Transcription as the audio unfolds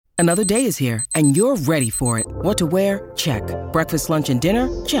Another day is here, and you're ready for it. What to wear? Check. Breakfast, lunch, and dinner?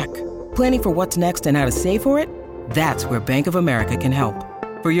 Check. Planning for what's next and how to save for it? That's where Bank of America can help.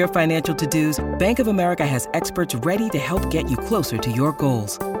 For your financial to-dos, Bank of America has experts ready to help get you closer to your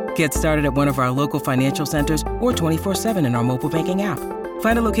goals. Get started at one of our local financial centers or 24/7 in our mobile banking app.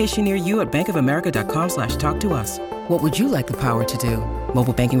 Find a location near you at bankofamerica.com/talktous. What would you like the power to do?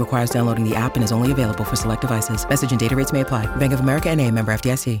 Mobile banking requires downloading the app and is only available for select devices. Message and data rates may apply. Bank of America N.A., member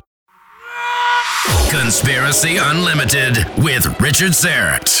FDIC. Conspiracy Unlimited with Richard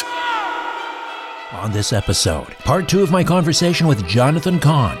Syrett. On this episode, part 2 of my conversation with Jonathan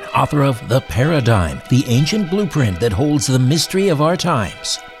Cahn, author of The Paradigm, the ancient blueprint that holds the mystery of our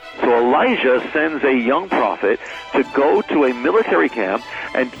times. So Elijah sends a young prophet to go to a military camp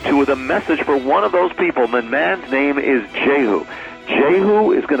and with a message for one of those people. The man's name is Jehu.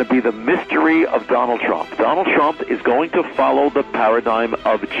 Jehu is going to be the mystery of Donald Trump. Donald Trump is going to follow the paradigm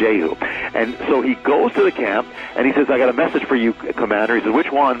of Jehu. And so he goes to the camp, and he says, I got a message for you, Commander. He says, which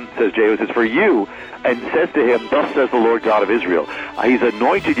one? Says Jehu. He says, for you. And says to him, thus says the Lord God of Israel. He's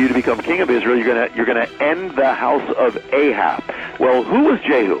anointed you to become king of Israel. You're going to end the house of Ahab. Well, who was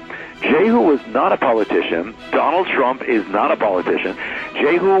Jehu? Jehu was not a politician. Donald Trump is not a politician.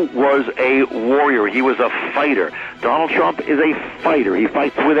 Jehu was a warrior. He was a fighter. Donald Trump is a fighter. He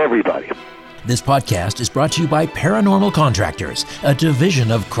fights with everybody. This podcast is brought to you by Paranormal Contractors, a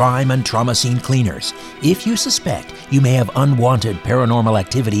division of crime and trauma scene cleaners. If you suspect you may have unwanted paranormal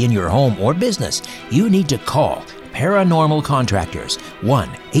activity in your home or business, you need to call Paranormal Contractors,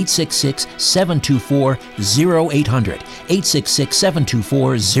 1-866-724-0800,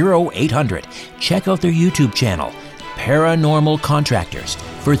 866-724-0800. Check out their YouTube channel, Paranormal Contractors,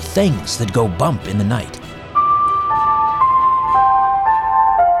 for things that go bump in the night.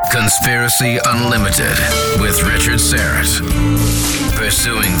 Conspiracy Unlimited with Richard Syrett.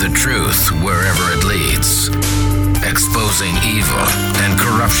 Pursuing the truth wherever it leads. Exposing evil and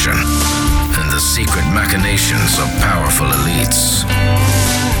corruption and the secret machinations of powerful elites.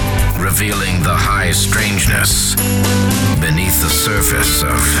 Revealing the high strangeness beneath the surface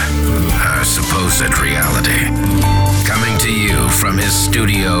of our supposed reality. Coming to you from his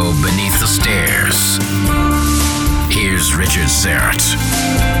studio beneath the stairs. Here's Richard Syrett.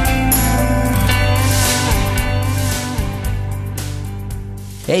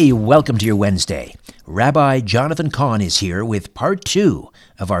 Hey, welcome to your Wednesday. Rabbi Jonathan Cahn is here with part 2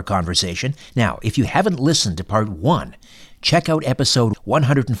 of our conversation. Now, if you haven't listened to part 1, check out episode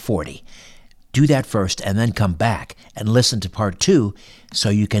 140. Do that first and then come back and listen to part 2 so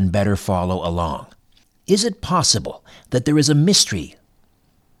you can better follow along. Is it possible that there is a mystery?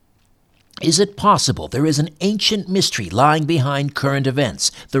 Is it possible there is an ancient mystery lying behind current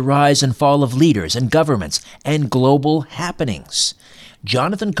events, the rise and fall of leaders and governments, and global happenings?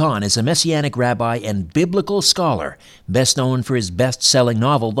 Jonathan Cahn is a Messianic rabbi and biblical scholar, best known for his best-selling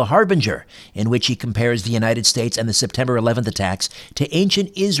novel, The Harbinger, in which he compares the United States and the September 11th attacks to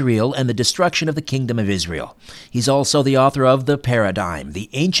ancient Israel and the destruction of the Kingdom of Israel. He's also the author of The Paradigm, the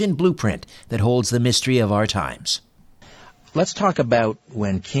ancient blueprint that holds the mystery of our times. Let's talk about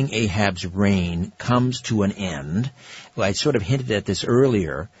when King Ahab's reign comes to an end. Well, I sort of hinted at this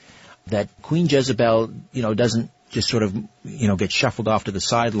earlier, that Queen Jezebel, doesn't just sort of, get shuffled off to the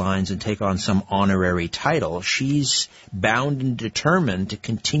sidelines and take on some honorary title. She's bound and determined to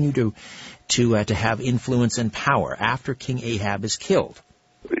continue to have influence and power after King Ahab is killed.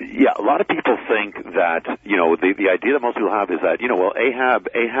 Yeah, a lot of people think that, the idea that most people have is that,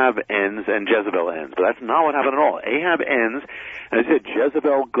 Ahab ends and Jezebel ends. But that's not what happened at all. Ahab ends, and I said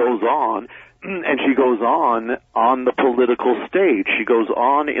Jezebel goes on, and she goes on the political stage. She goes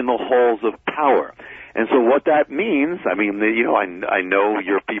on in the halls of power. And so what that means, I know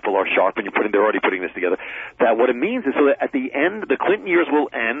your people are sharp and they're already putting this together, that what it means is so that at the end, the Clinton years will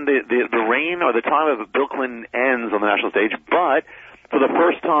end, the reign or the time of Bill Clinton ends on the national stage, but for the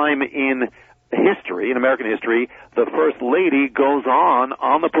first time in history, in American history, the First Lady goes on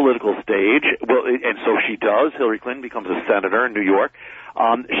the political stage, and so she does. Hillary Clinton becomes a senator in New York.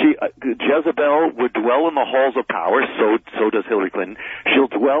 Jezebel would dwell in the halls of power, so does Hillary Clinton. She'll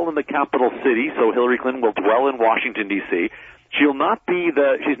dwell in the capital city, so Hillary Clinton will dwell in Washington, D.C. She's not the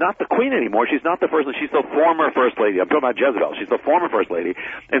queen anymore. She's not the first lady. She's the former first lady. I'm talking about Jezebel. She's the former first lady.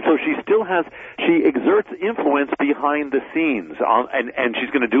 And so she exerts influence behind the scenes, and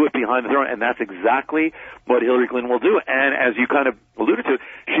she's going to do it behind the throne, and that's exactly what Hillary Clinton will do. And as you kind of alluded to,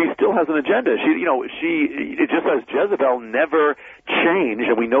 she's still has an agenda. Just as Jezebel never changed,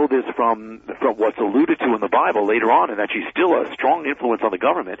 and we know this from what's alluded to in the Bible later on, and that she's still a strong influence on the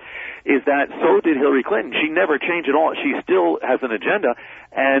government, is that so did Hillary Clinton. She never changed at all. She still has an agenda,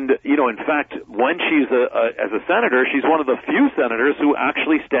 and in fact, when she's as a senator, she's one of the few senators who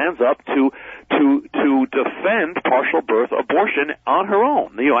actually stands up to defend partial birth abortion on her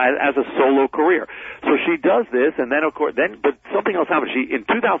own, as a solo career. So she does this, and then of course, but something else happens. In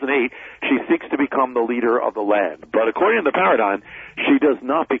 2008, she seeks to become the leader of the land. But according to the paradigm, she does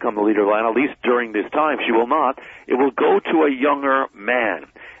not become the leader of the land. At least during this time, she will not. It will go to a younger man.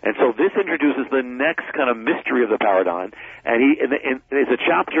 And so this introduces the next kind of mystery of the paradigm. And there's a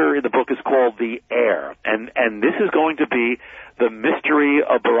chapter in the book is called The Heir. And this is going to be the mystery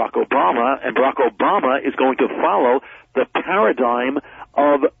of Barack Obama. And Barack Obama is going to follow the paradigm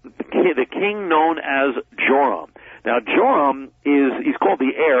of the king known as Joram. Now, Joram he's called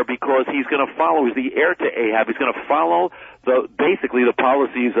the heir because he's the heir to Ahab. He's going to follow basically the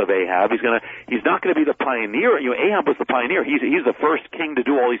policies of Ahab. He's not going to be the pioneer. Ahab was the pioneer. He's the first king to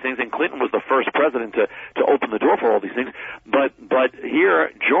do all these things, and Clinton was the first president to open the door for all these things. But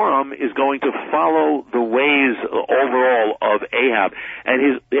here, Joram is going to follow the ways overall of Ahab.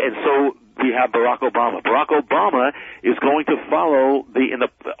 And so we have Barack Obama. Barack Obama is going to follow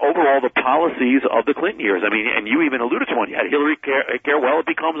overall the policies of the Clinton years. I mean, and you even alluded to one. You had Hillary care. Well, it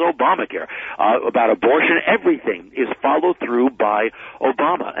becomes Obamacare. About abortion, everything is followed through by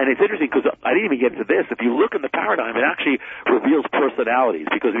Obama. And it's interesting because I didn't even get into this. If you look in the paradigm, it actually reveals personalities.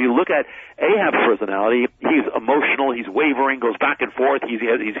 Because if you look at Ahab's personality, he's emotional, he's wavering, goes back and forth. He's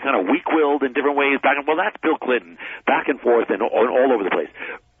kind of weak-willed in different ways. Well, that's Bill Clinton, back and forth and all over the place.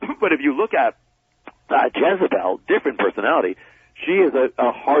 But if you look at Jezebel, different personality. She is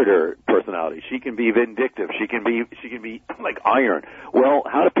a harder personality. She can be vindictive. She can be like iron. Well,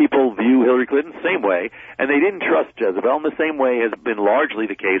 how do people view Hillary Clinton? Same way, and they didn't trust Jezebel in the same way has been largely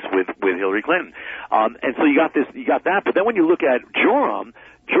the case with Hillary Clinton. And so you got that. But then when you look at Joram's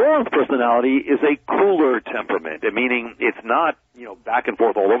personality is a cooler temperament, meaning it's not back and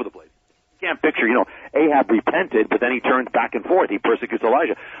forth all over the place. Can't picture, Ahab repented, but then he turns back and forth. He persecutes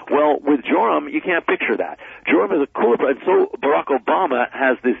Elijah. Well, with Joram, you can't picture that. Joram is a cooler, and so Barack Obama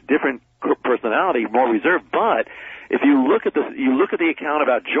has this different personality, more reserved. But if you look at the account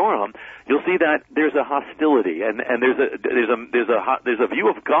about Joram, you'll see that there's a hostility, and there's a view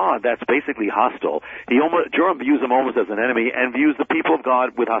of God that's basically hostile. Joram views him almost as an enemy, and views the people of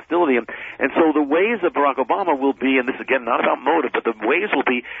God with hostility. And so the ways of Barack Obama will be, and this again not about motive, but the ways will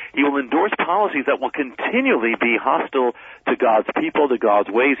be, he will endorse policies that will continually be hostile to God's people, to God's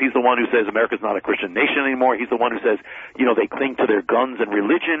ways. He's the one who says America's not a Christian nation anymore. He's the one who says, they cling to their guns and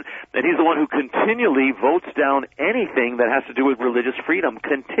religion, and he's the one who continually votes down anything that has to do with religious freedom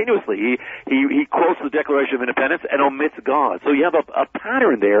continuously. He quotes the Declaration of Independence and omits God. So you have a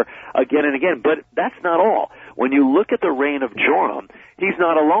pattern there again and again. But that's not all. When you look at the reign of Joram, he's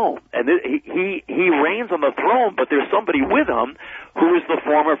not alone. And he reigns on the throne, but there's somebody with him who is the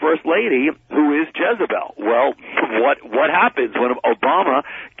former First Lady, who is Jezebel. Well, what happens when Obama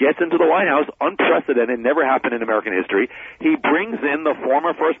gets into the White House? Unprecedented, never happened in American history. He brings in the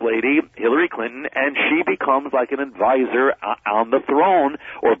former First Lady, Hillary Clinton, and she becomes like an advisor on the throne,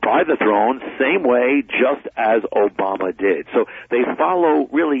 or by the throne, same way, just as Obama did. So they follow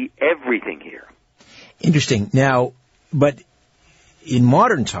really everything here. Interesting. Now, but in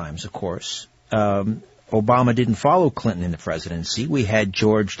modern times, of course, Obama didn't follow Clinton in the presidency. We had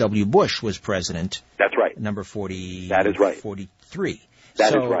George W. Bush was president. That's right. Number 40. That is right. 43.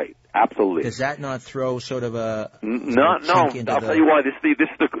 That is right. Absolutely. Does that not throw sort of a no? I'll tell you why. Actually,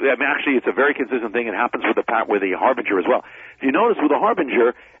 it's a very consistent thing. It happens with the Harbinger as well. If you notice with the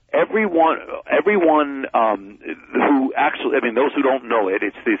Harbinger, everyone who actually, those who don't know it,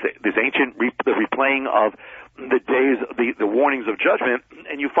 it's this ancient the replaying of the days, the warnings of judgment,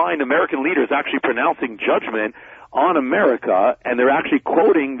 and you find American leaders actually pronouncing judgment on America, and they're actually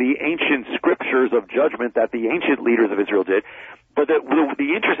quoting the ancient scriptures of judgment that the ancient leaders of Israel did. But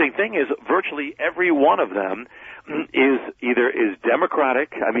the interesting thing is virtually every one of them is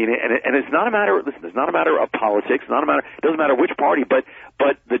democratic. And it's not a matter. Listen, it's not a matter of politics. It doesn't matter which party. But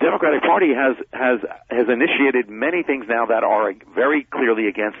the Democratic Party has initiated many things now that are very clearly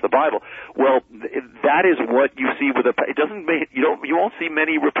against the Bible. Well, that is what you see with you won't see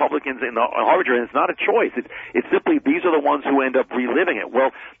many Republicans in the Harbinger, and it's not a choice. It's simply these are the ones who end up reliving it.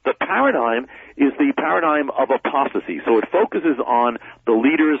 Well, the paradigm is the paradigm of apostasy. So it focuses on the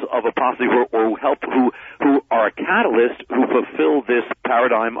leaders of apostasy who are catalyst who fulfilled this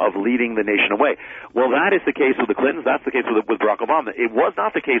paradigm of leading the nation away. Well, that is the case with the Clintons. That's the case with Barack Obama. It was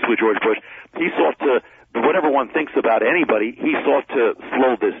not the case with George Bush. He sought to, whatever one thinks about anybody, he sought to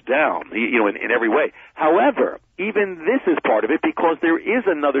slow this down, in every way. However, even this is part of it because there is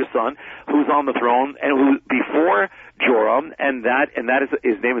another son who's on the throne and who before Joram, and that is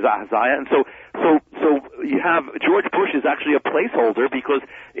his name is Ahaziah, and so you have George Bush is actually a placeholder because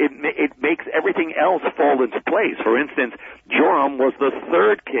it makes everything else fall into place. For instance, Joram was the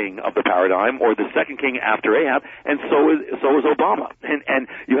third king of the paradigm, or the second king after Ahab, and so is Obama, and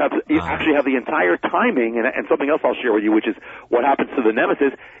you actually have the entire timing, and something else I'll share with you, which is what happens to the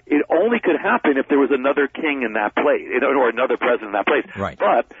nemesis. It only could happen if there was another king in that place, or another president in that place. Right.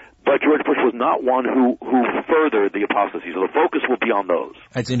 But George Bush was not one who furthered the apostasy, so the focus will be on those.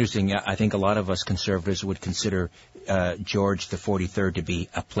 That's interesting. I think a lot of us conservatives would consider George the 43rd to be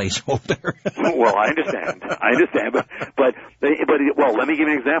a placeholder. Well, I understand, but let me give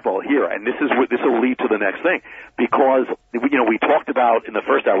you an example here, and this will lead to the next thing, because we talked about in the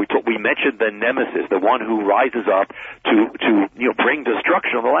first hour we mentioned the nemesis, the one who rises up to bring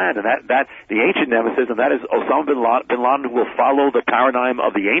destruction on the land, and that the ancient nemesis, and that is Osama bin Laden, who will follow the paradigm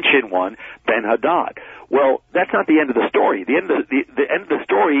of the ancient one, Ben-Hadad. Well, that's not the end of the story. The end of the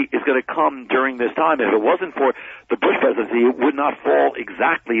story is going to come during this time. And if it wasn't for the Bush presidency, it would not fall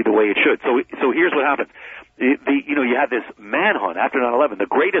exactly the way it should. So here's what happens. You had this manhunt after 9/11, the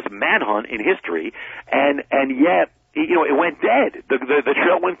greatest manhunt in history, and yet it went dead. The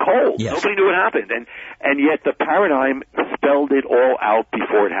trail went cold. Yes. Nobody knew what happened, and yet the paradigm spelled it all out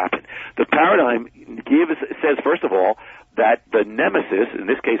before it happened. The paradigm says first of all that the nemesis, in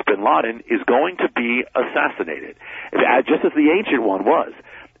this case bin Laden, is going to be assassinated, just as the ancient one was.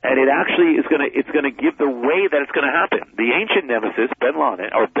 And it actually is it's going to give the way that it's going to happen. The ancient nemesis, bin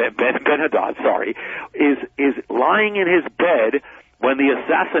Laden, or Ben-Hadad, is lying in his bed when the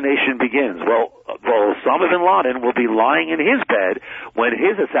assassination begins. Well, Osama bin Laden will be lying in his bed when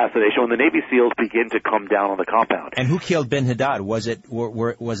his assassination, when the Navy SEALs begin to come down on the compound. And who killed Ben-Hadad? Was it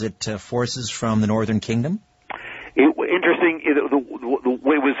forces from the Northern Kingdom? Interesting.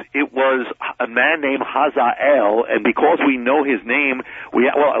 It was a man named Hazael, and because we know his name,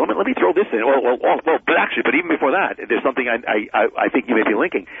 let me throw this in. But even before that, there's something I think you may be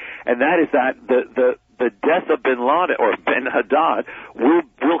linking, and that is that the death of bin Laden or Ben-Hadad will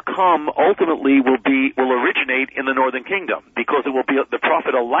originate in the Northern Kingdom, because it will be the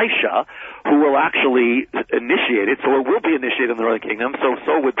prophet Elisha who will actually initiate it. So it will be initiated in the Northern Kingdom.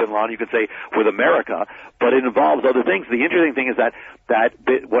 So with bin Laden, you could say with America, but it involves other things. The interesting thing is that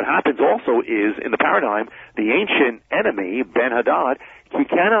what happens also is in the paradigm, the ancient enemy Ben-Hadad, he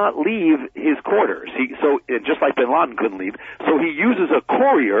cannot leave his quarters. Just like bin Laden couldn't leave, so he uses a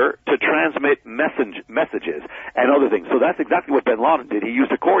courier to transmit messages and other things. So that's exactly what bin Laden did. He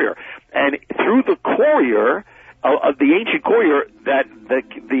used a courier, and through the courier, of the ancient courier, that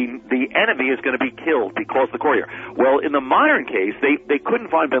the enemy is going to be killed because of the courier. Well, in the modern case, they couldn't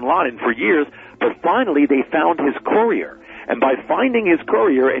find bin Laden for years, but finally they found his courier. And by finding his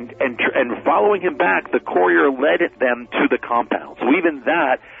courier and following him back, the courier led them to the compound. So even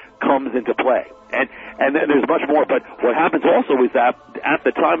that comes into play. And then there's much more. But what happens also is that at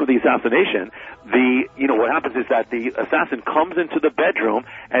the time of the assassination, what happens is that the assassin comes into the bedroom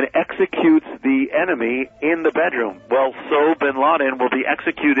and executes the enemy in the bedroom. Well, so bin Laden will be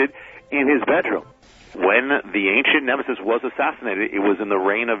executed in his bedroom. When the ancient nemesis was assassinated, it was in the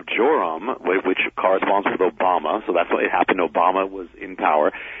reign of Joram, which corresponds with Obama. So that's what it happened. Obama was in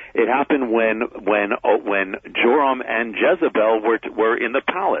power. It happened when Joram and Jezebel were in the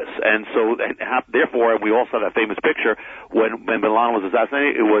palace, and so therefore we all saw that famous picture when bin Laden was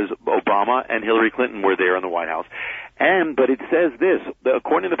assassinated. It was Obama and Hillary Clinton were there in the White House. But it says this,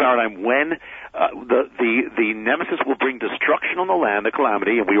 according to the paradigm, when the nemesis will bring destruction on the land, the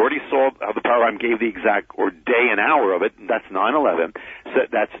calamity, and we already saw how the paradigm gave the exact day and hour of it. That's 9/11. So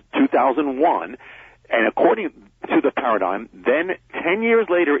that's 2001. And according to the paradigm, then 10 years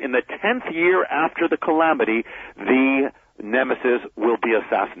later, in the 10th year after the calamity, the nemesis will be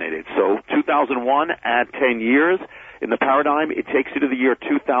assassinated. So 2001 at 10 years. In the paradigm, it takes you to the year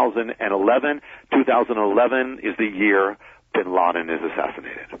 2011. 2011 is the year bin Laden is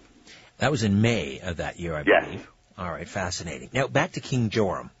assassinated. That was in May of that year, I believe. Yes. All right, fascinating. Now, back to King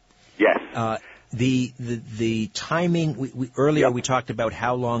Joram. Yes. The timing, earlier we talked about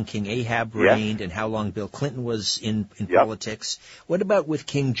how long King Ahab reigned and how long Bill Clinton was in politics. What about with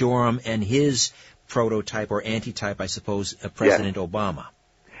King Joram and his prototype or antitype, I suppose, President Obama?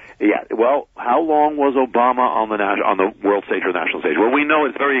 Yeah, well, how long was Obama on the world stage or the national stage? Well, we know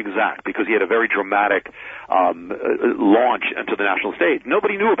it's very exact because he had a very dramatic launch into the national stage.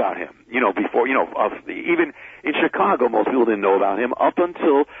 Nobody knew about him, before, even in Chicago, most people didn't know about him up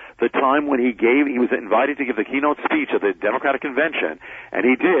until the time when he was invited to give the keynote speech at the Democratic Convention, and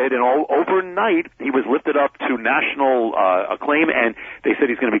he did, and overnight he was lifted up to national acclaim, and they said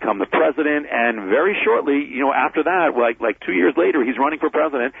he's going to become the president, and very shortly, after that, like 2 years later, he's running for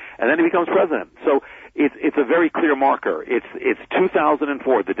president, and then he becomes president. So it's a very clear marker. It's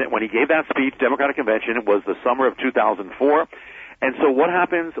 2004. When he gave that speech, Democratic Convention, it was the summer of 2004. And so what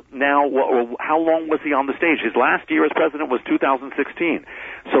happens now, how long was he on the stage? His last year as president was 2016.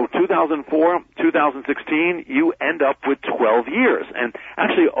 So 2004, 2016, you end up with 12 years. And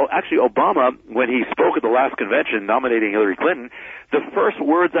actually Obama, when he spoke at the last convention nominating Hillary Clinton, the first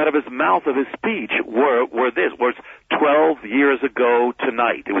words out of his mouth of his speech was 12 years ago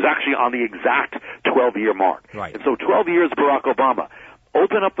tonight. It was actually on the exact 12-year mark. Right. And so 12 years Barack Obama.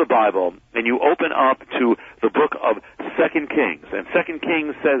 Open up the Bible, and you open up to the book of 2 Kings. And 2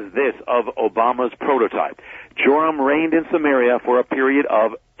 Kings says this of Obama's prototype. Joram reigned in Samaria for a period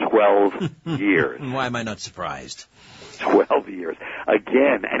of 12 years. Why am I not surprised? 12 years.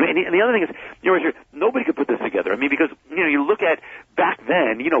 Again. And the other thing is, nobody could put this together. I mean, because, you look at back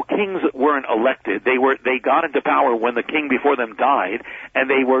then, kings weren't elected. They got into power when the king before them died, and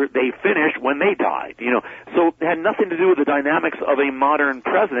they finished when they died, So it had nothing to do with the dynamics of a modern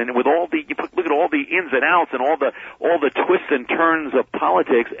president. And with look at all the ins and outs and all the twists and turns of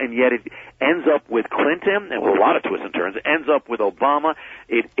politics, and yet it ends up with Clinton, and with a lot of twists and turns, it ends up with Obama.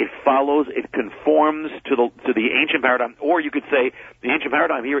 It follows, it conforms to the ancient paradigm, or you could say the ancient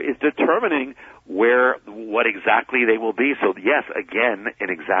paradigm here is determining what exactly they will be. So yes, again, an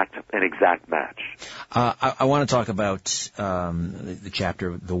exact match. I want to talk about the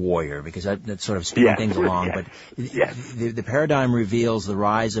chapter "The Warrior" because that's sort of speeding things along. But the paradigm reveals the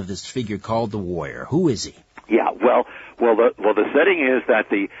rise of this figure called the Warrior. Who is he? Yeah, well, the setting is that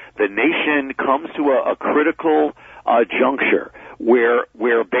the nation comes to a critical juncture where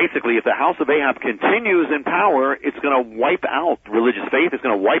basically if the House of Ahab continues in power, it's going to wipe out religious faith, it's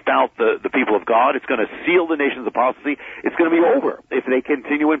going to wipe out the people of God, it's going to seal the nation's apostasy, it's going to be over if they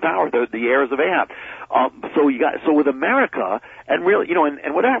continue in power, the heirs of Ahab. So with America, and really,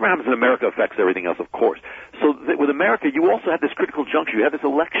 and whatever happens in America affects everything else, of course. So with America, you also have this critical juncture. You have this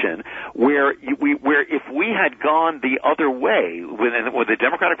election where if we had gone the other way with the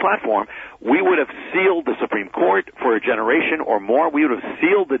Democratic platform, we would have sealed the Supreme Court for a generation or more. We would have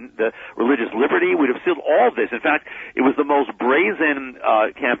sealed the religious liberty. We'd have sealed all of this. In fact, it was the most brazen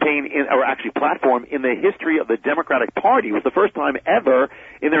campaign platform in the history of the Democratic Party. It was the first time ever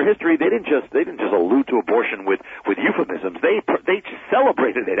in their history they didn't just allude to abortion with euphemisms. They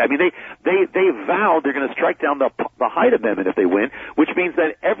celebrated it. I mean, they vowed they're going to strike down the Hyde Amendment if they win, which means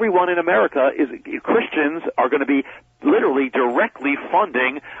that everyone in America Christians are going to be literally directly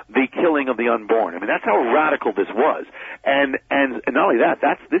funding the killing of the unborn. I mean, that's how radical this was. And not only that,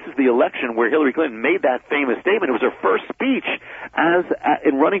 this is the election where Hillary Clinton made that famous statement. It was her first speech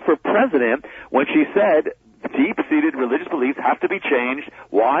in running for president when she said deep-seated religious beliefs have to be changed.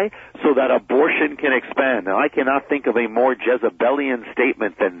 Why? So that abortion can expand. Now, I cannot think of a more Jezebelian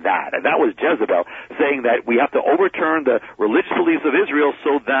statement than that. And that was Jezebel saying that we have to overturn the religious beliefs of Israel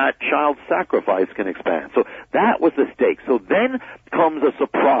so that child sacrifice can expand. So that was the stake. So then comes a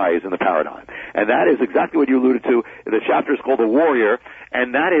surprise in the paradigm. And that is exactly what you alluded to. The chapter is called The Warrior.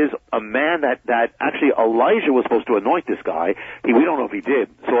 And that is a man that actually Elijah was supposed to anoint this guy. We don't know if he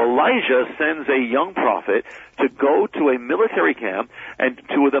did. So Elijah sends a young prophet to go to a military camp and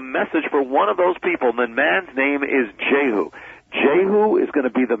with a message for one of those people. The man's name is Jehu. Jehu is going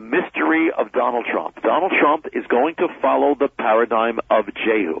to be the mystery of Donald Trump. Donald Trump is going to follow the paradigm of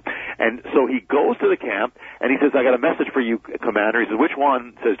Jehu. And so he goes to the camp, and he says, I got a message for you, Commander. He says, which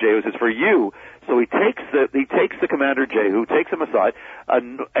one? Says Jehu. He says, for you. So he takes the Commander Jehu, takes him aside,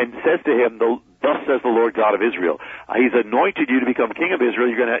 and says to him, thus says the Lord God of Israel. He's anointed you to become king of Israel.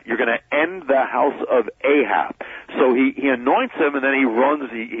 You're gonna end the house of Ahab. So he anoints him, and then he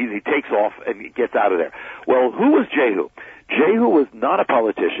runs, he takes off and gets out of there. Well, who was Jehu? Jehu was not a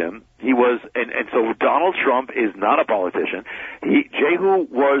politician. He was, and so Donald Trump is not a politician. Jehu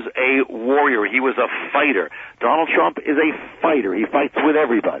was a warrior. He was a fighter. Donald Trump is a fighter. He fights with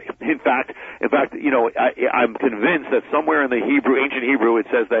everybody. In fact, I'm convinced that somewhere in the ancient Hebrew, it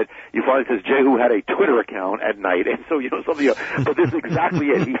says that you find it says Jehu had a Twitter account at night, and so but this is exactly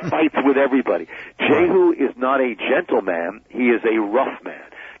it. He fights with everybody. Jehu is not a gentleman. He is a rough man.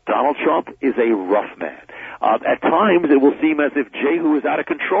 Donald Trump is a rough man. At times, it will seem as if Jehu is out of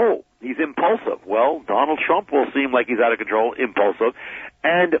control. He's impulsive. Well, Donald Trump will seem like he's out of control, impulsive,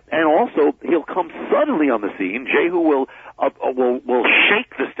 and also he'll come suddenly on the scene. Jehu will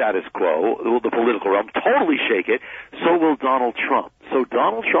shake the status quo, the political realm, totally shake it. So will Donald Trump. So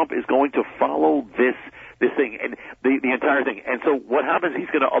Donald Trump is going to follow this thing and the entire thing. And so what happens? He's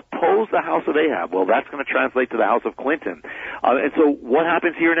going to oppose the House of Ahab. Well, that's going to translate to the House of Clinton. And so what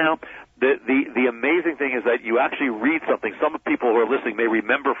happens here now? The amazing thing is that you actually read something. Some people who are listening may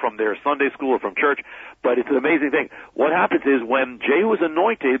remember from their Sunday school or from church, but it's an amazing thing. What happens is when Jehu is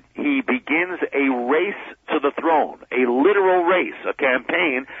anointed, he begins a race to the throne, a literal race, a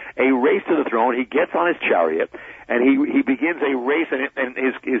campaign, a race to the throne. He gets on his chariot, and he begins a race, and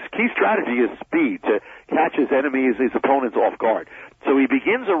his key strategy is speed, to catch his enemies, his opponents off guard. So he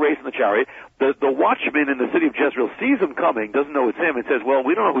begins a race in the chariot. The watchman in the city of Jezreel sees him coming, doesn't know it's him, and says, well,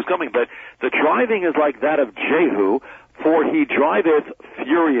 we don't know who's coming, but the driving is like that of Jehu, for he driveth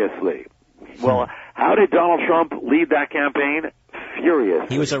furiously. Well, how did Donald Trump lead that campaign? Furious.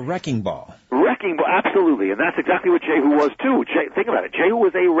 He was a wrecking ball. Wrecking ball, absolutely, and that's exactly what Jehu was too. Think about it. Jehu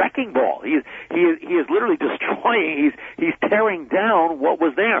was a wrecking ball. He is literally destroying. He's tearing down what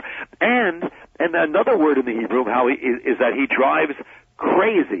was there. And another word in the Hebrew, how is that he drives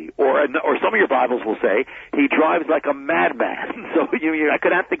crazy, or some of your Bibles will say he drives like a madman. So I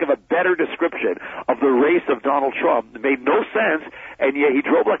could not think of a better description of the race of Donald Trump. It made no sense, and yet he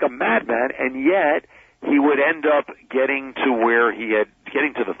drove like a madman, and yet he would end up getting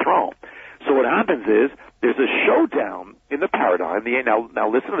to the throne. So what happens is there's a showdown in the paradigm. Now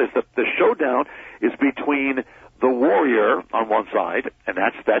listen to this. The showdown is between the warrior on one side, and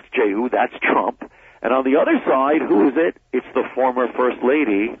that's Jehu, that's Trump. And on the other side, who is it? It's the former First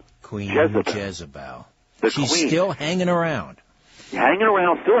Lady, Queen Jezebel. She's Queen. Still hanging around. Still hanging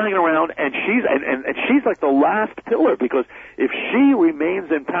around, and she's like the last pillar, because if she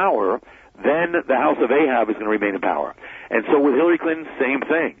remains in power, then the House of Ahab is going to remain in power. And so with Hillary Clinton, same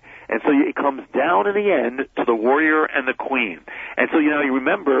thing. And so it comes down in the end to the warrior and the queen. And so, you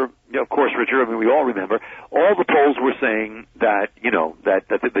remember, of course, Richard, we all remember, all the polls were saying that, that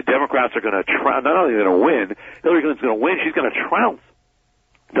the Democrats are going to not only going to win, Hillary Clinton's going to win, she's going to trounce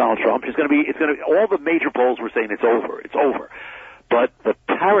Donald Trump. All the major polls were saying it's over. But the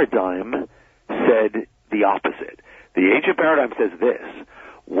paradigm said the opposite. The ancient paradigm says this: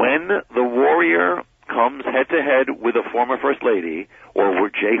 when the warrior comes head-to-head with a former First Lady, or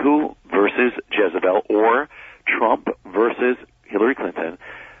Jehu versus Jezebel, or Trump versus Hillary Clinton,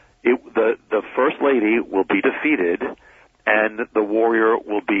 the First Lady will be defeated, and the warrior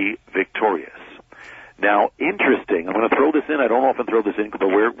will be victorious. Now, interesting, I'm going to throw this in. I don't often throw this in, but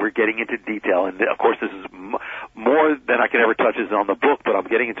we're getting into detail, and of course this is more than I can ever touch is on the book, but I'm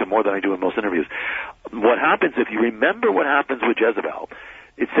getting into more than I do in most interviews. What happens, if you remember what happens with Jezebel,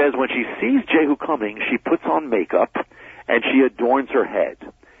 it says when she sees Jehu coming, she puts on makeup and she adorns her head.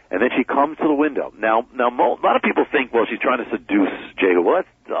 And then she comes to the window. Now, a lot of people think, well, she's trying to seduce Jehu. Well, that's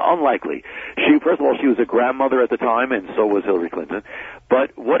unlikely. First of all, she was a grandmother at the time, and so was Hillary Clinton.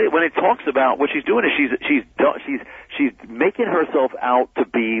 But when it talks about what she's doing is she's making herself out to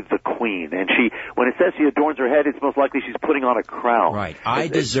be the queen. And when it says she adorns her head, it's most likely she's putting on a crown. Right. I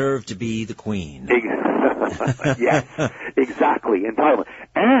deserve to be the queen. Yes, exactly, entirely.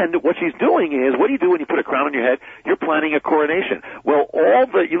 And what she's doing is, what do you do when you put a crown on your head? You're planning a coronation. Well,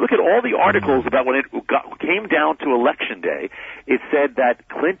 you look at all the articles about when it came down to Election Day, it said that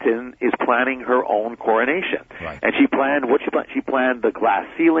Clinton is planning her own coronation. Right. And she planned she planned the glass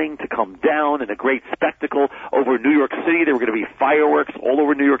ceiling to come down in a great spectacle over New York City. There were going to be fireworks all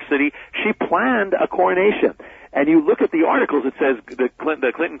over New York City. She planned a coronation. And you look at the articles, it says the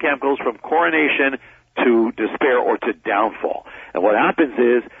Clinton camp goes from coronation to despair or to downfall. And what happens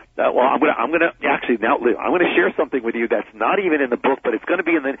is, I'm going to share something with you that's not even in the book, but it's going to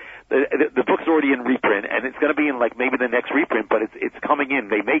be in the book's already in reprint, and it's going to be in maybe the next reprint, but it's coming in.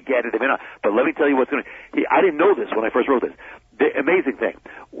 They may get it, they may not. But let me tell you what's going to. I didn't know this when I first wrote this. The amazing thing,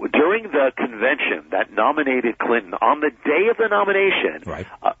 during the convention that nominated Clinton, on the day of the nomination, right,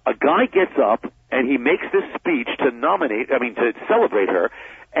 a guy gets up and he makes this speech to celebrate her.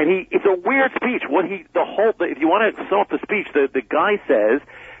 And it's a weird speech. If you want to sum up the speech, the guy says,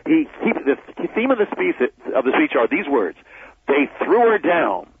 the theme of the speech are these words: they threw her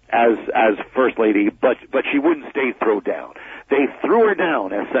down as First Lady, but she wouldn't stay thrown down. They threw her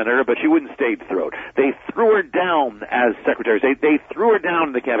down as Senator, but she wouldn't stay thrown. They threw her down as Secretary. They threw her down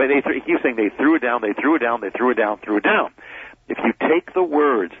in the campaign. He keeps saying they threw her down, they threw her down, they threw her down, threw her down. if you take the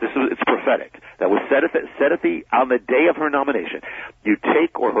words, it's prophetic, that was said on the day of her nomination, you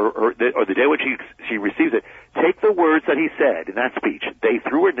take, or the day when she receives it, take the words that he said in that speech. They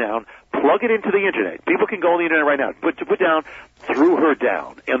threw her down, plug it into the internet. People can go on the internet right now. Put down, threw her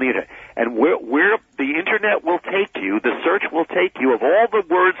down on the internet. And where the internet will take you, the search will take you, of all the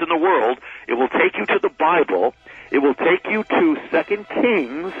words in the world, it will take you to the Bible. It will take you to 2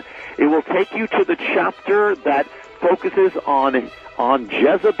 Kings. It will take you to the chapter that focuses on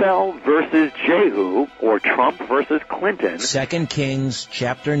Jezebel versus Jehu, or Trump versus Clinton. 2 Kings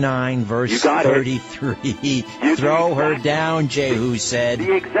chapter 9, verse 33. Throw her down, Jehu said.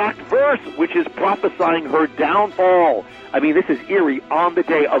 The exact verse, which is prophesying her downfall. I mean, this is eerie. On the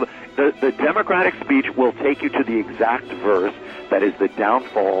day of the Democratic speech will take you to the exact verse that is the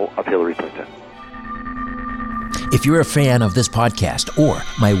downfall of Hillary Clinton. If you're a fan of this podcast or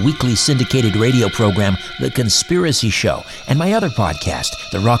my weekly syndicated radio program, The Conspiracy Show, and my other podcast,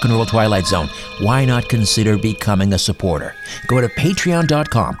 The Rock and Roll Twilight Zone, why not consider becoming a supporter? Go to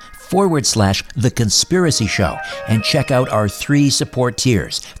patreon.com/The Conspiracy Show and check out our 3 support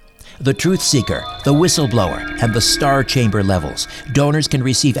tiers. The Truth Seeker, the Whistleblower, and the Star Chamber levels. Donors can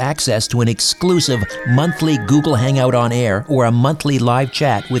receive access to an exclusive monthly Google Hangout on air or a monthly live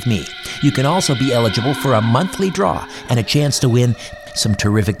chat with me. You can also be eligible for a monthly draw and a chance to win some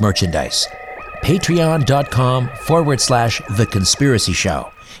terrific merchandise. Patreon.com/The Conspiracy Show.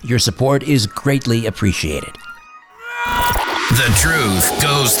 Your support is greatly appreciated. The truth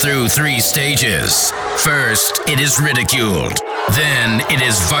goes through 3 stages. First, it is ridiculed. Then, it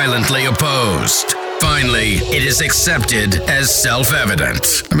is violently opposed. Finally, it is accepted as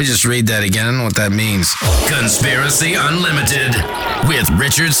self-evident. Let me just read that again. I don't know what that means. Conspiracy Unlimited with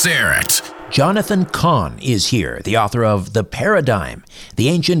Richard Syrett. Jonathan Cahn is here, the author of The Paradigm, the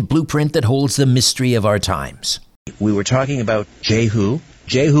ancient blueprint that holds the mystery of our times. We were talking about Jehu.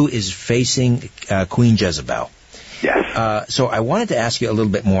 Jehu is facing Queen Jezebel. Yes. So I wanted to ask you a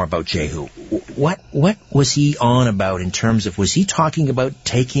little bit more about Jehu. What was he on about in terms of, was he talking about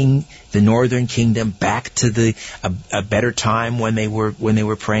taking the Northern Kingdom back to a better time when they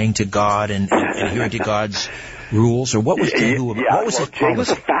were praying to God and adhering to God's rules, or what was Jehu about? What was his policy?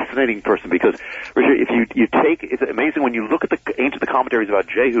 Jehu's a fascinating person because, Richard, if you take, it's amazing when you look at the commentaries about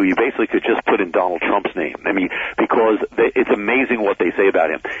Jehu, you basically could just put in Donald Trump's name. I mean, because it's amazing what they say about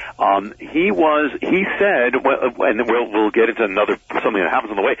him. He said, and we'll get into something that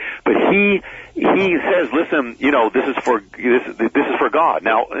happens on the way, but he says, listen, this is for God.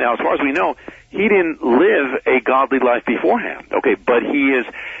 Now, as far as we know, he didn't live a godly life beforehand. Okay, but he is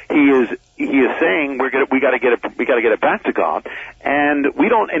saying we got to get it back to God, and we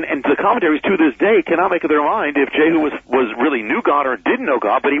don't. And the commentaries to this day cannot make up their mind if Jehu was really knew God or didn't know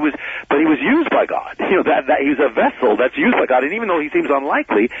God, but he was used by God. That he's a vessel that's used by God, and even though he seems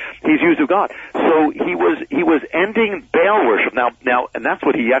unlikely, he's used of God. So he was ending Baal worship. Now, and that's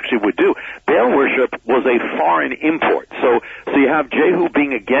what he actually would do. Baal worship was a foreign import. So you have Jehu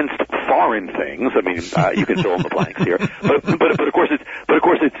being against foreign things. I mean, you can fill in the blanks here, but of course it's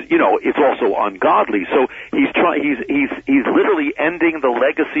it's also ungodly. So he's literally ending the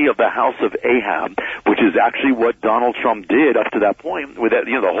legacy of the house of Ahab, which is actually what Donald Trump did up to that point, with that,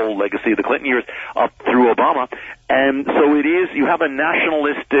 the whole legacy of the Clinton years up through Obama. And so you have a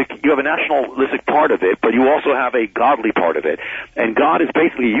nationalistic part of it, but you also have a godly part of it. And God is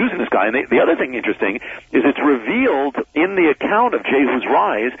basically using this guy. And the other thing interesting is it's revealed in the account of Jehu's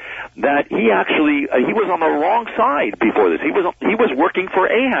rise that he was on the wrong side before this. He was working for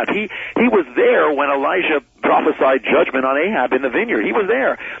Ahab. He was there when Elijah prophesied judgment on Ahab in the vineyard. He was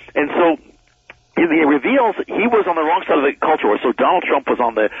there. And so it reveals he was on the wrong side of the culture war. So Donald Trump was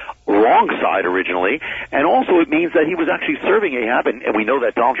on the wrong side originally, and also it means that he was actually serving Ahab, and we know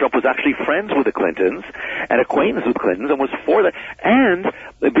that Donald Trump was actually friends with the Clintons and acquaintance with Clintons and was for that. And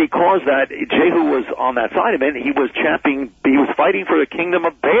because that Jehu was on that side of it, he was fighting for the kingdom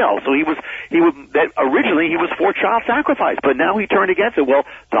of Baal. So originally he was for child sacrifice, but now he turned against it. Well,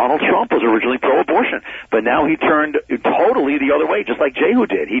 Donald Trump was originally pro-abortion, but now he turned totally the other way, just like Jehu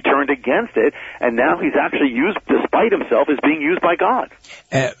did. He turned against it, and now he's actually used, despite himself, is being used by God.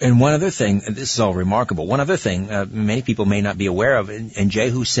 And one other thing, this is all remarkable, one other thing many people may not be aware of, and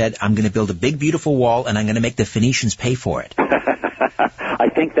Jehu said, I'm going to build a big, beautiful wall, and I'm going to make the Phoenicians pay for it. I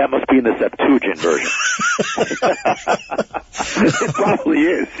think that must be in the Septuagint version. It probably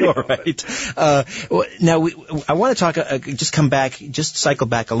is. All right. Now, I want to talk, just cycle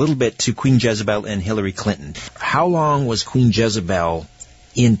back a little bit to Queen Jezebel and Hillary Clinton. How long was Queen Jezebel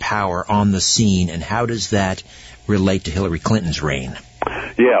in power on the scene, and how does that relate to Hillary Clinton's reign?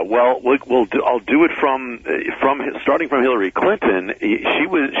 Yeah, well, I'll do it from starting from Hillary Clinton. She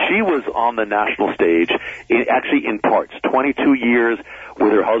was on the national stage, actually in parts, 22 years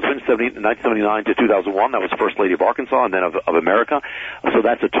with her husband, 1979 to 2001. That was First Lady of Arkansas and then of America. So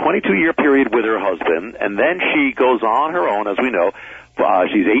that's a 22-year period with her husband, and then she goes on her own, as we know.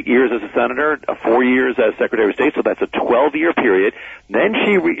 She's 8 years as a senator, 4 years as Secretary of State, so that's a 12-year period. Then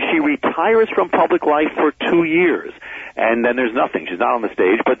she retires from public life for 2 years, and then there's nothing. She's not on the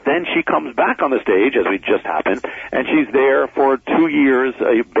stage, but then she comes back on the stage, as we just happened, and she's there for 2 years,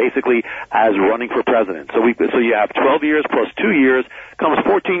 basically as running for president. So you have 12 years plus 2 years, comes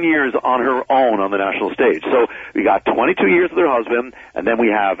 14 years on her own on the national stage. So we got 22 years with her husband, and then we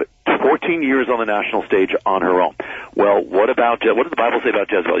have 14 years on the national stage on her own. Well, what does the Bible say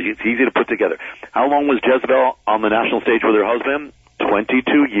about Jezebel? It's easy to put together. How long was Jezebel on the national stage with her husband?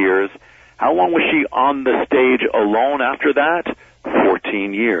 22 years. How long was she on the stage alone after that?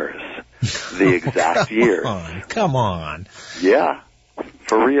 14 years. The exact year. Come on. Yeah.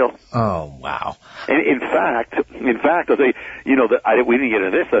 For real. Oh, wow. And in fact, I'll say, we didn't get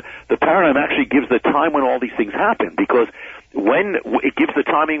into this. The paradigm actually gives the time when all these things happen, because when it gives the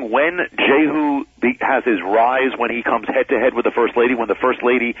timing when Jehu has his rise, when he comes head to head with the First Lady, when the former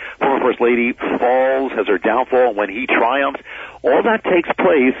First Lady falls, has her downfall, when he triumphs, all that takes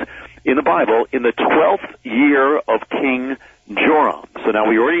place in the Bible in the 12th year of King Joram. So now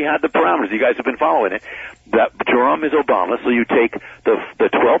we already had the parameters. You guys have been following it. That Joram is Obama, so you take the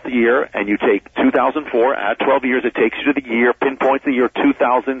 12th year and you take 2004, add 12 years, it takes you to the year, pinpoints the year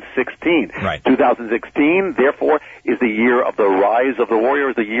 2016. Right. 2016, therefore, is the year of the rise of the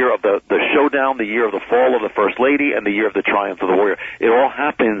warrior, the year of the showdown, the year of the fall of the First Lady, and the year of the triumph of the warrior. It all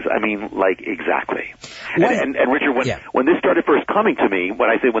happens, exactly. And Richard, when this started first coming to me,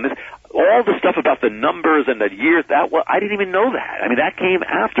 all the stuff about the numbers and the years, I didn't even know that. I mean, that came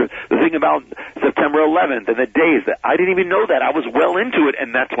after. The thing about September 11th and the days, I didn't even know that. I was well into it,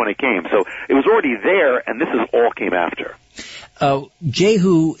 and that's when it came. So it was already there, and this all came after.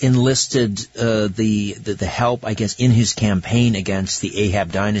 Jehu enlisted the help, I guess, in his campaign against the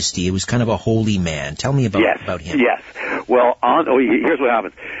Ahab dynasty. It was kind of a holy man. Tell me about him. Yes. Well, here's what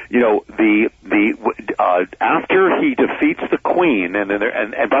happens. After he defeats the queen, and by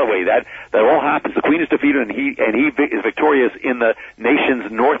the way, that all happens. The queen is defeated, and he is victorious in the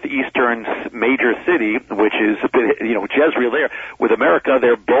nation's northeastern major city, which is Jezreel. There with America,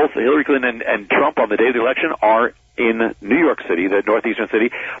 they're both Hillary Clinton and Trump on the day of the election are in New York City, the northeastern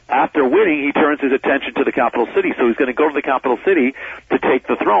city. After winning, he turns his attention to the capital city. So he's going to go to the capital city to take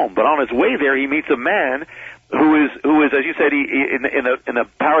the throne. But on his way there, he meets a man who is, as you said, in the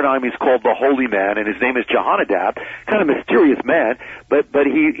paradigm, he's called the Holy Man, and his name is Jehonadab, kind of mysterious man. But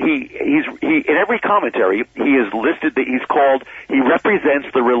he's in every commentary he is listed that he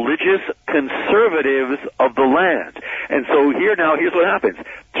represents the religious conservatives of the land. And so here's what happens.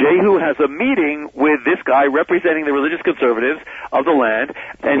 Jehu has a meeting with this guy representing the religious conservatives of the land,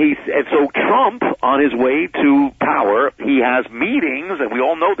 and so Trump, on his way to power, he has meetings, and we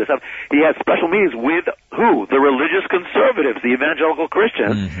all know this. He has special meetings with who? The religious conservatives, the evangelical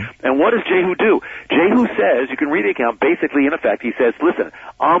Christians. Mm-hmm. And what does Jehu do? Jehu says, you can read the account, basically, in effect, he says, listen,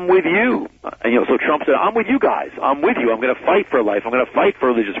 I'm with you. And, so Trump said, I'm with you guys. I'm with you. I'm going to fight for life. I'm going to fight for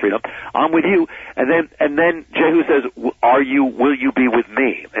religious freedom. I'm with you. And then Jehu says, will you be with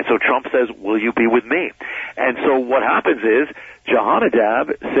me? And so Trump says, will you be with me? And so what happens is,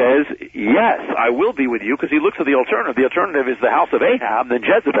 Jehonadab says, yes, I will be with you, because he looks at the alternative. The alternative is the house of Ahab, then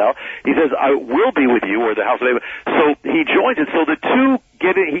Jezebel. He says, I will be with you, or the house of Ahab. So he joins it. So the two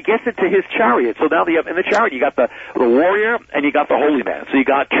he gets into his chariot. So now in the chariot, you got the warrior and you got the holy man. So you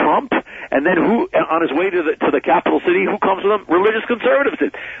got Trump, and then who, on his way to the capital city, who comes with him? Religious conservatives.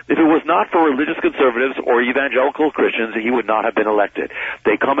 If it was not for religious conservatives or evangelical Christians, he would not have been elected.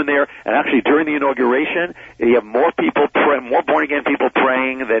 They come in there, and actually during the inauguration, you have more born-again people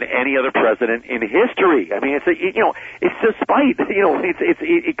praying than any other president in history. I mean, it's despite,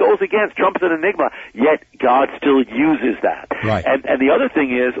 it goes against. Trump's an enigma, yet God still uses that. Right. And the other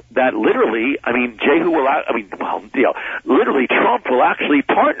thing is that literally, literally Trump will actually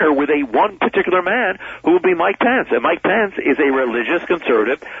partner with one particular man who will be Mike Pence. And Mike Pence is a religious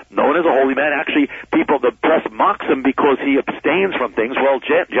conservative, known as a holy man. Actually, the press mocks him because he abstains from things. Well,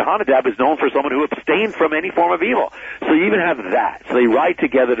 Jehonadab is known for someone who abstained from any form of evil. So you even have that. So they ride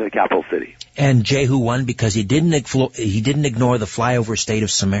together to the capital city. And Jehu won because he didn't ignore the flyover state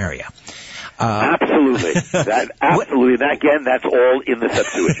of Samaria. Absolutely. Absolutely. And again, that's all in the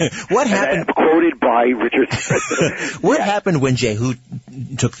Septuagint. What happened? Quoted by Richard. What happened when Jehu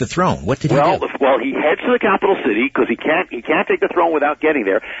took the throne? What did he do? Well, he heads to the capital city because he can't take the throne without getting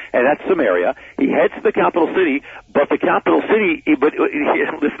there, and that's Samaria. He heads to the capital city, but the capital city,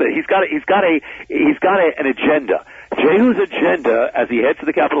 listen, he's got an agenda. Jehu's agenda, as he heads to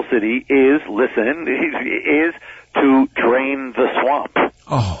the capital city, is to drain the swamp.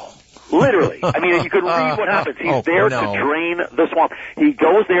 Oh. Literally. I mean, you could read what happens. He's there to drain the swamp. He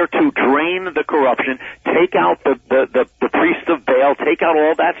goes there to drain the corruption, take out the priests of Baal, take out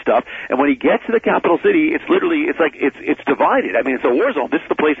all that stuff. And when he gets to the capital city, it's divided. I mean, it's a war zone. This is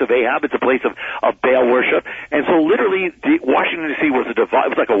the place of Ahab. It's a place of Baal worship. And so literally, Washington, D.C. was it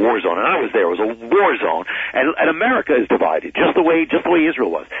was like a war zone. And I was there. It was a war zone. And America is divided, just the way Israel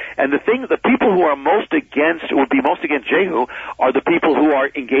was. And the people who are would be most against Jehu are the people who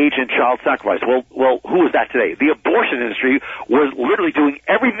are engaged in child sacrifice. Well, who is that today? The abortion industry was literally doing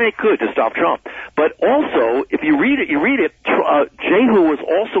everything they could to stop Trump. But also, if you read it, Jehu was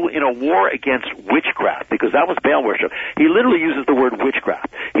also in a war against witchcraft, because that was Baal worship. He literally uses the word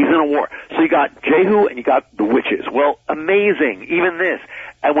witchcraft. He's in a war. So you got Jehu and you got the witches. Well, amazing. Even this.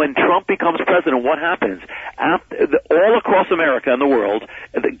 And when Trump becomes president, what happens? All across America and the world,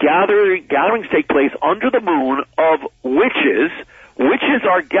 the gatherings take place under the moon of witches. Witches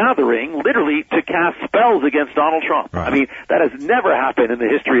are gathering literally to cast spells against Donald Trump. Right. I mean, that has never happened in the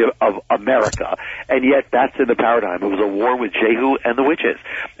history of America, and yet that's in the paradigm. It was a war with Jehu and the witches.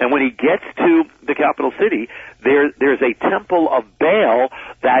 And when he gets to the capital city, there's a temple of Baal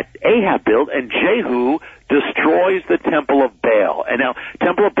that Ahab built, and Jehu destroys the temple of Baal. And now,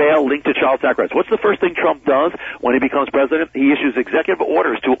 temple of Baal linked to child sacrifice. What's the first thing Trump does when he becomes president? He issues executive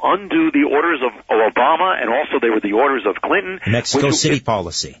orders to undo the orders of Obama, and also they were the orders of Clinton. Mexico City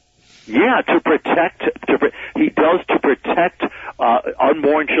policy. Yeah, to protect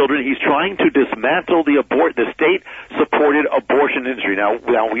unborn children. He's trying to dismantle the state-supported abortion industry. Now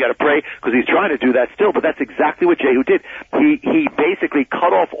we got to pray, because he's trying to do that still. But that's exactly what Jehu did. He basically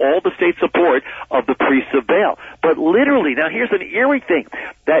cut off all the state support of the priests of Baal. But literally, now here's an eerie thing,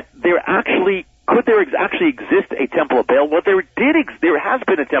 that could there actually exist a temple of Baal? Well, there has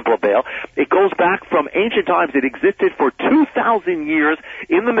been a temple of Baal. It goes back from ancient times. It existed for 2,000 years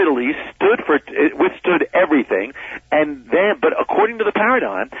in the Middle East, it withstood everything. But according to the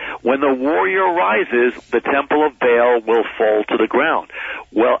paradigm, when the warrior rises, the temple of Baal will fall to the ground.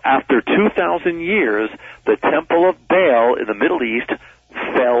 Well, after 2,000 years, the temple of Baal in the Middle East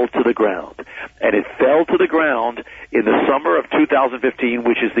fell to the ground. And it fell to the ground in the summer of 2015,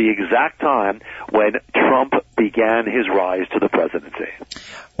 which is the exact time when Trump began his rise to the presidency.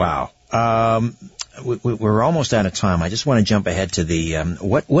 Wow. We're almost out of time. I just want to jump ahead to the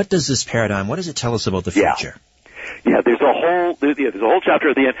what does this paradigm, what does it tell us about the future? Yeah, there's a whole chapter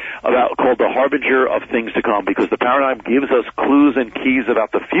at the end called The Harbinger of Things to Come, because the paradigm gives us clues and keys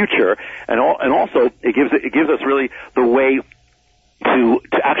about the future, and also it gives us really the way to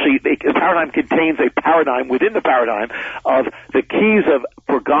actually, the paradigm contains a paradigm within the paradigm of the keys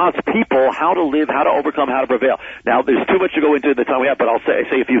for God's people, how to live, how to overcome, how to prevail. Now, there's too much to go into the time we have, but I'll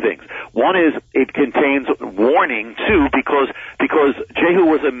say a few things. One is it contains warning too, because Jehu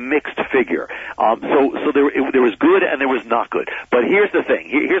was a mixed figure. So there was good and there was not good. But here's the thing.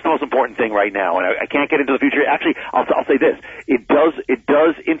 Here's the most important thing right now, and I can't get into the future. Actually, I'll say this. It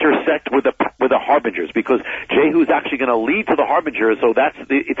does intersect with the harbingers, because Jehu is actually going to lead to the harbingers. So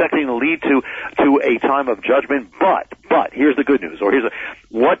it's actually going to lead to a time of judgment. But here's the good news,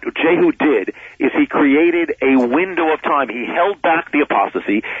 what Jehu did is he created a window of time. He held back the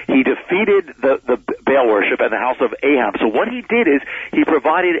apostasy. He defeated the Baal worship and the house of Ahab. So what he did is he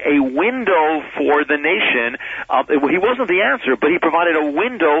provided a window for the nation. He wasn't the answer, but he provided a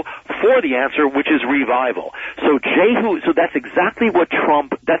window for the answer, which is revival. So that's exactly what you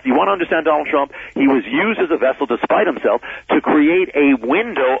want to understand Donald Trump. He was used as a vessel, despite himself, to create a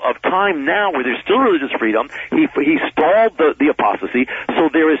window of time now where there's still religious freedom. He stalled the apostasy, so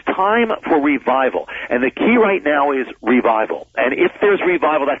there is time for revival. And the key right now is revival. And if there's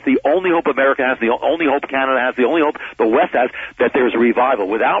revival, that's the only hope America has, the only hope Canada has, the only hope the West has, that there's revival.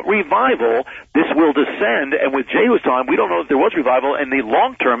 Without revival, this will descend, and with Jehu's time, we don't know if there was revival, and the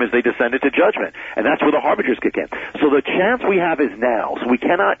long term is they descended to judgment. And that's where the harbingers kick in. So the chance we have is now, so we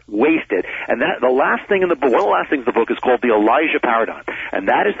cannot waste it. And one of the last things in the book is called the Elijah paradigm. And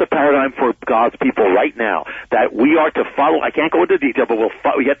that is the paradigm for God's people right now, that we are start to follow. I can't go into detail, but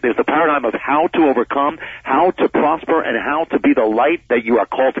there's the paradigm of how to overcome, how to prosper, and how to be the light that you are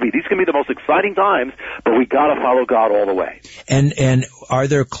called to be. These can be the most exciting times, but we got to follow God all the way. And are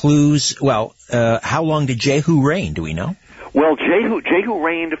there clues? Well, how long did Jehu reign? Do we know? Well, Jehu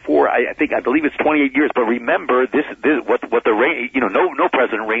reigned for I believe it's 28 years. But remember, what the reign. No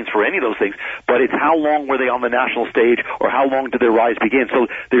president reigns for any of those things. But it's how long were they on the national stage, or how long did their rise begin? So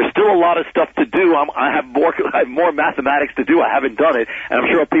there's still a lot of stuff to do. I have more mathematics to do. I haven't done it, and I'm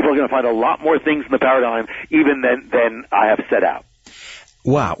sure people are going to find a lot more things in the paradigm even than I have set out.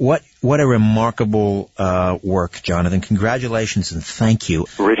 Wow, what a remarkable work, Jonathan. Congratulations and thank you.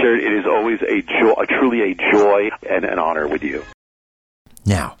 Richard, it is always truly a joy and an honor with you.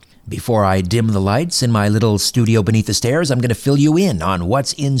 Now, before I dim the lights in my little studio beneath the stairs, I'm going to fill you in on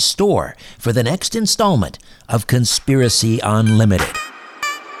what's in store for the next installment of Conspiracy Unlimited.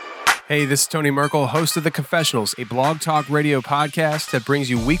 Hey, this is Tony Merkel, host of The Confessionals, a blog talk radio podcast that brings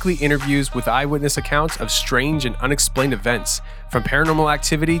you weekly interviews with eyewitness accounts of strange and unexplained events. From paranormal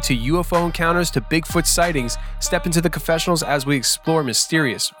activity to UFO encounters to Bigfoot sightings, step into The Confessionals as we explore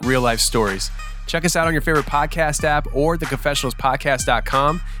mysterious, real-life stories. Check us out on your favorite podcast app or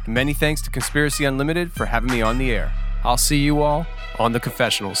theconfessionalspodcast.com. And many thanks to Conspiracy Unlimited for having me on the air. I'll see you all on The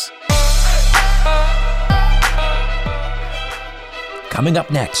Confessionals. Coming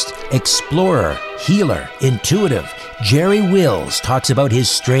up next, explorer, healer, intuitive, Jerry Wills talks about his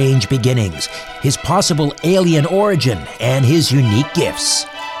strange beginnings, his possible alien origin, and his unique gifts.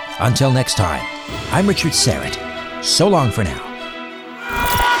 Until next time, I'm Richard Syrett. So long for now.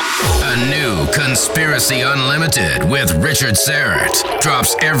 A new Conspiracy Unlimited with Richard Syrett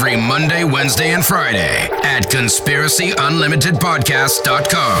drops every Monday, Wednesday, and Friday at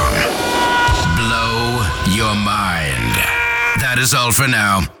conspiracyunlimitedpodcast.com. Blow your mind. That is all for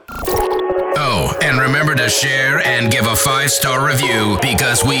now. Oh, and remember to share and give a 5-star review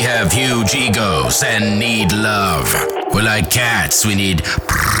because we have huge egos and need love. We're like cats. We need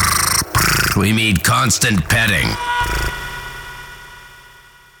constant petting.